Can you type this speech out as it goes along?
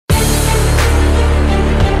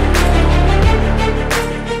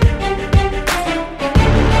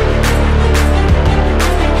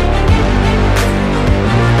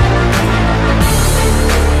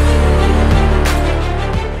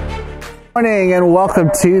Morning and welcome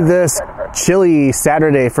to this chilly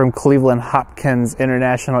Saturday from Cleveland Hopkins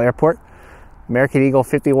International Airport. American Eagle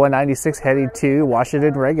 5196 heading to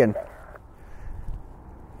Washington Reagan.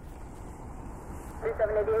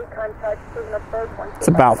 It's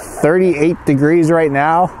about 38 degrees right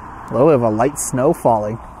now. A little bit of a light snow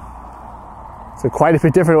falling. So quite a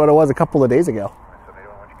bit different than what it was a couple of days ago.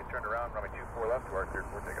 Once you get turned around, runway 24 left to our clear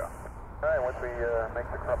for takeoff. All right, once we make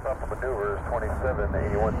the crop up maneuvers,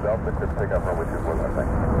 2781 south, clear for takeoff, runway 24 left.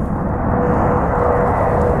 Thanks.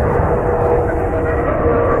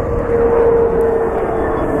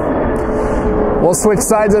 We'll switch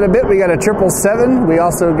sides in a bit. We got a 777. We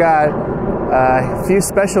also got a few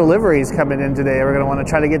special liveries coming in today. We're going to want to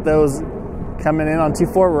try to get those coming in on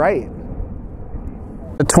 24 right.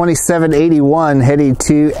 The 2781 heading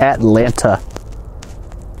to Atlanta.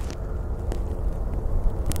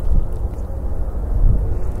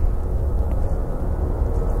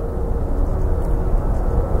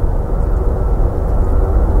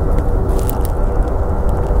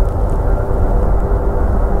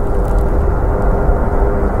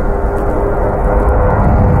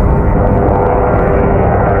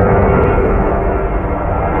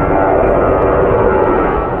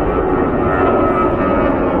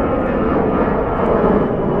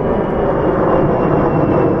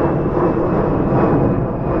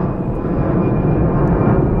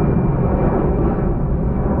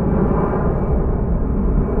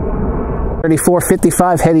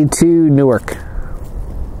 $34.55 heading to Newark.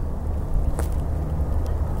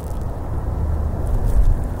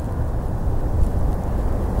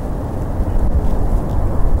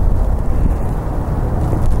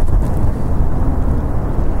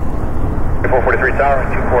 $443 tower,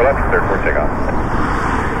 24 left, clear for takeoff.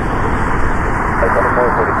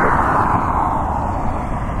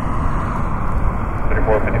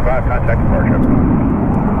 3455, contact departure.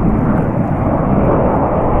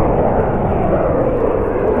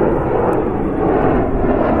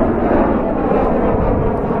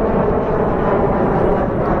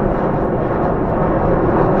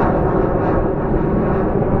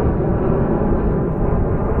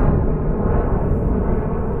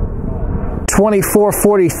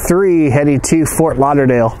 $24.43 heading to Fort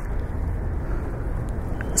Lauderdale.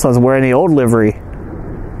 So I was wearing the old livery.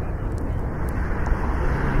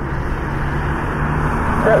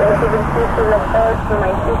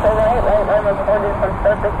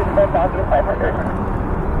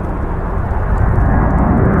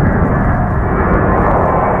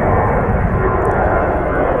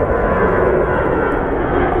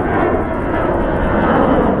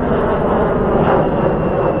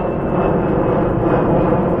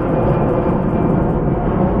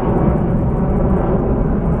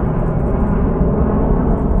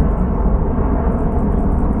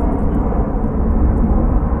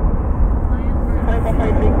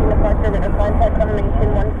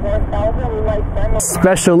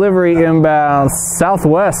 Special livery inbound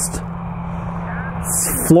Southwest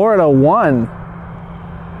Florida 1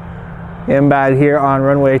 inbound here on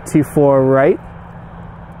runway 24 right.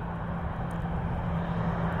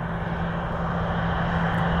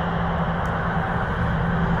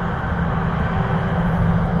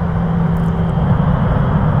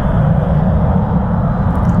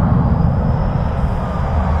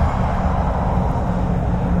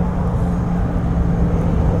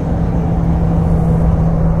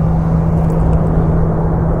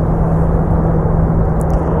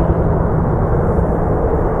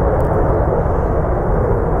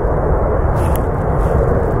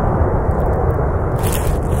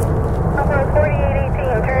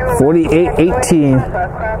 $48.18.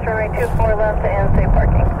 Cross runway 24 left to end safe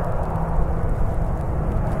parking.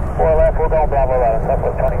 4 left, we're going Bravo 11,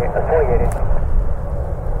 Southwest 4818.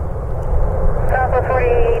 Southwest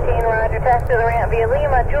 4818, roger, taxi to the ramp via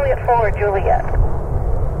Lima, Juliet 4, Juliet.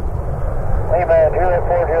 Lima, Juliet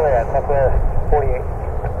 4, Juliet, Southwest 48.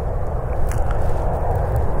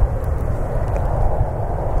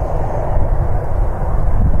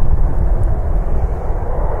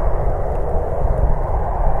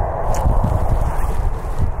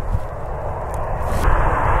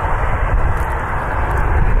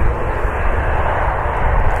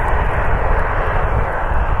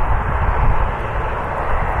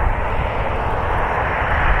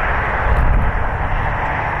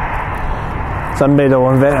 Somebody will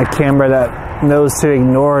invent a camera that knows to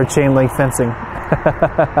ignore chain link fencing.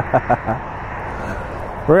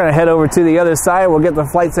 We're going to head over to the other side. We'll get the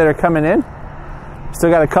flights that are coming in. Still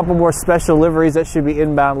got a couple more special liveries that should be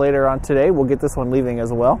inbound later on today. We'll get this one leaving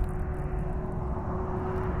as well.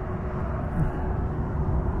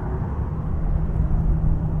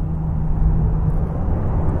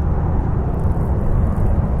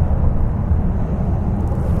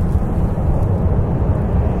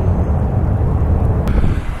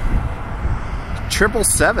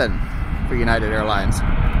 777 for United Airlines.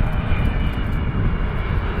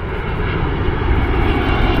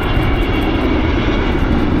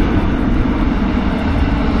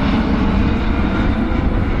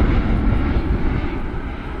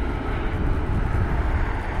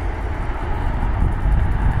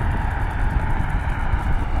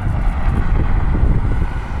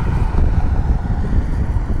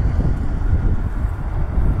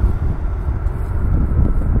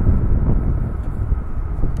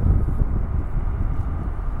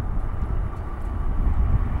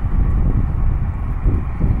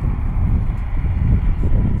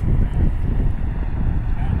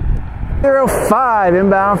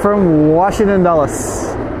 Inbound from Washington Dulles.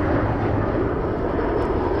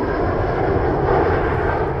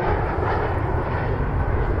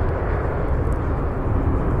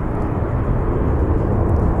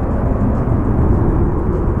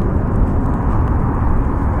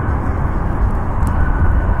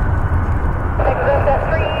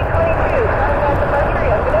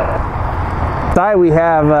 Side we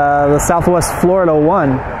have the Southwest Florida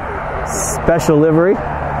 1 special livery.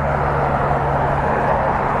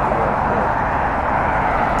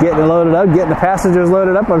 Getting it loaded up, getting the passengers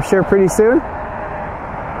loaded up, I'm sure pretty soon.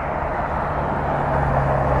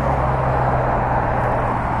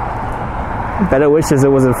 I bet it wishes it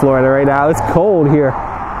was in Florida right now. It's cold here.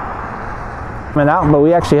 Coming out, but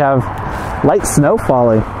we actually have light snow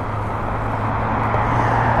falling.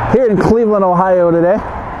 Here in Cleveland, Ohio today.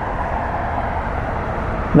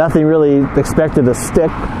 Nothing really expected to stick,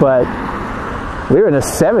 but we were in the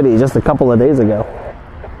 70s just a couple of days ago.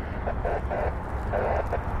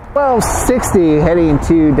 1260 heading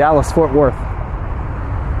to Dallas-Fort Worth.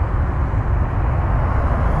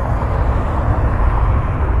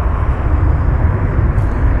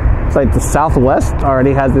 It's like the Southwest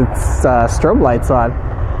already has its strobe lights on.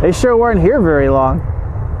 They sure weren't here very long.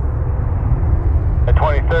 At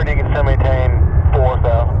 2030, you can still maintain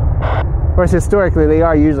 4,000. Of course, historically, they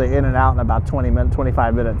are usually in and out in about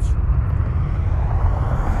 25 minutes.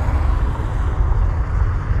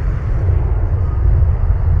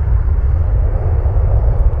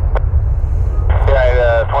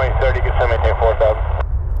 Yeah, 2030, you can still maintain 4,000.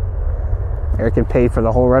 Eric can pay for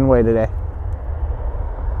the whole runway today.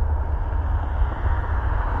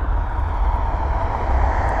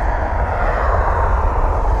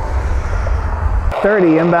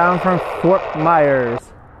 Inbound from Fort Myers.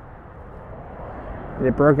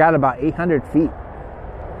 It broke out about 800 feet.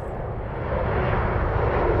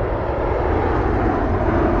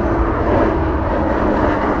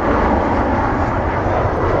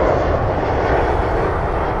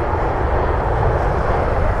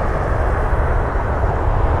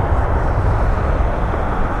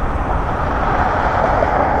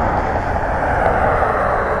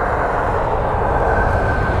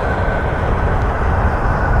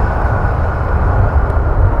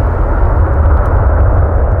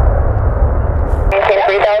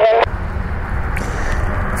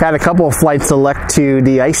 Had a couple of flights elect to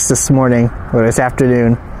de-ice this morning or this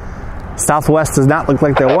afternoon. Southwest does not look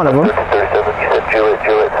like they're one of them. 37, Juliet 6,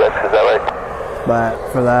 is that right? But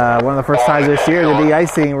for one of the first times this year, the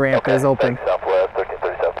de-icing ramp is open. Southwest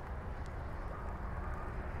 1337.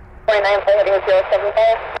 29 for heading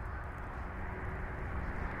 075.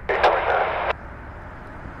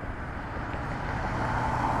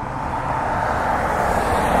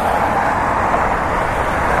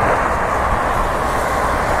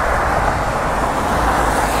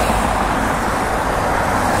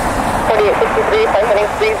 Heading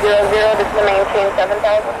 300, this is the maintain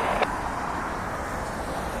 7,000.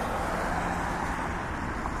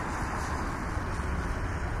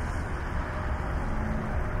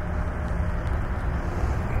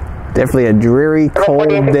 Definitely a dreary, cold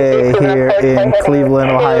day here in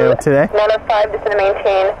Cleveland, Ohio today. 105, this is the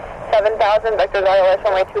maintain 7,000, vectors ILS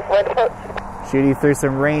runway 24 approach. Shooting through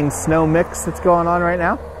some rain-snow mix that's going on right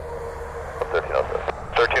now.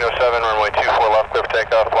 1307, runway 24 left, clear for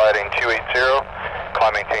takeoff, flighting 280.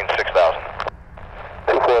 Climb maintain 6,000.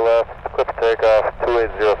 24 left, clear for takeoff,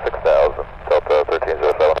 280, 6,000. Delta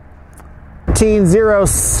 1307.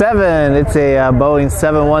 1307, it's a Boeing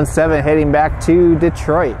 717 heading back to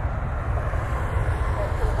Detroit.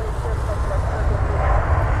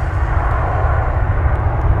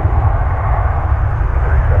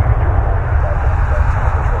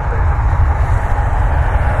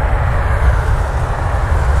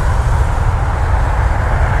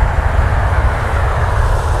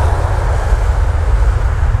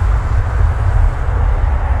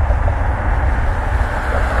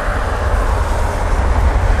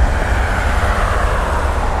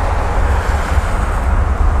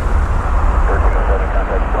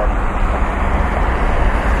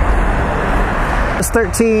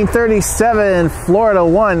 1337, Florida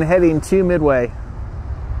 1 heading to Midway.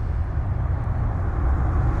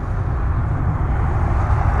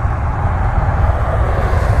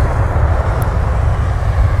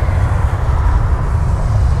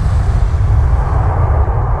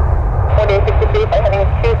 Heading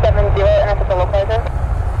 270 and that's the localizer.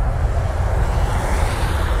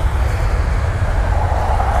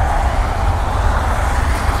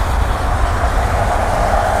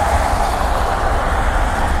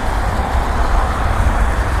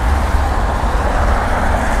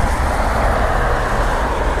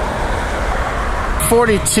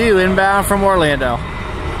 .42 inbound from Orlando.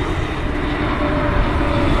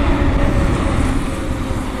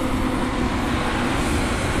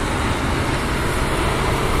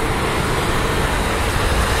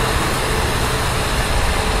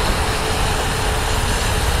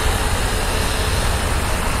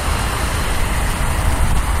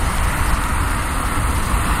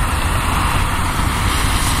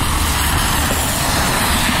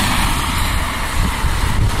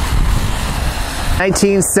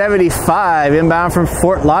 .1975 inbound from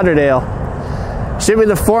Fort Lauderdale. Should be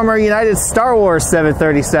the former United Star Wars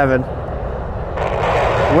 737.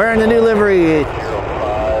 Wearing the new livery.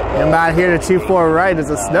 Inbound here to 24 right as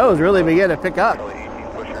the snows really begin to pick up. And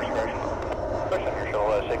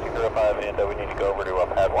we need to go over to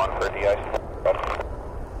pad 1 for de-ice.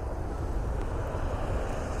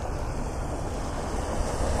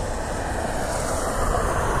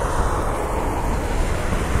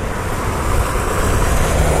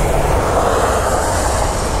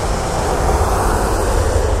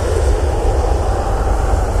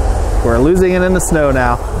 We're losing it in the snow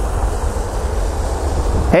now.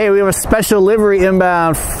 Hey, we have a special livery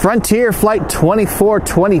inbound, Frontier Flight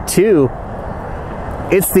 2422.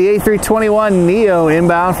 It's the A321neo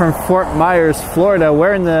inbound from Fort Myers, Florida,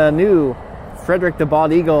 wearing the new Frederick the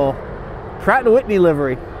Bald Eagle Pratt & Whitney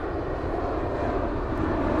livery.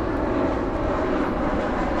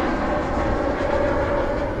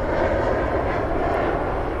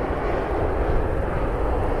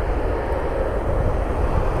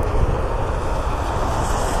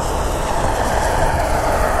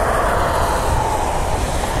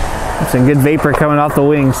 Some good vapor coming off the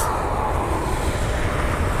wings.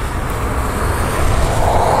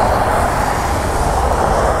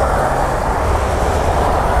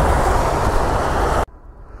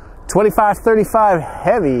 .2535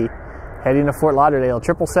 heavy heading to Fort Lauderdale,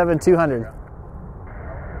 777-200.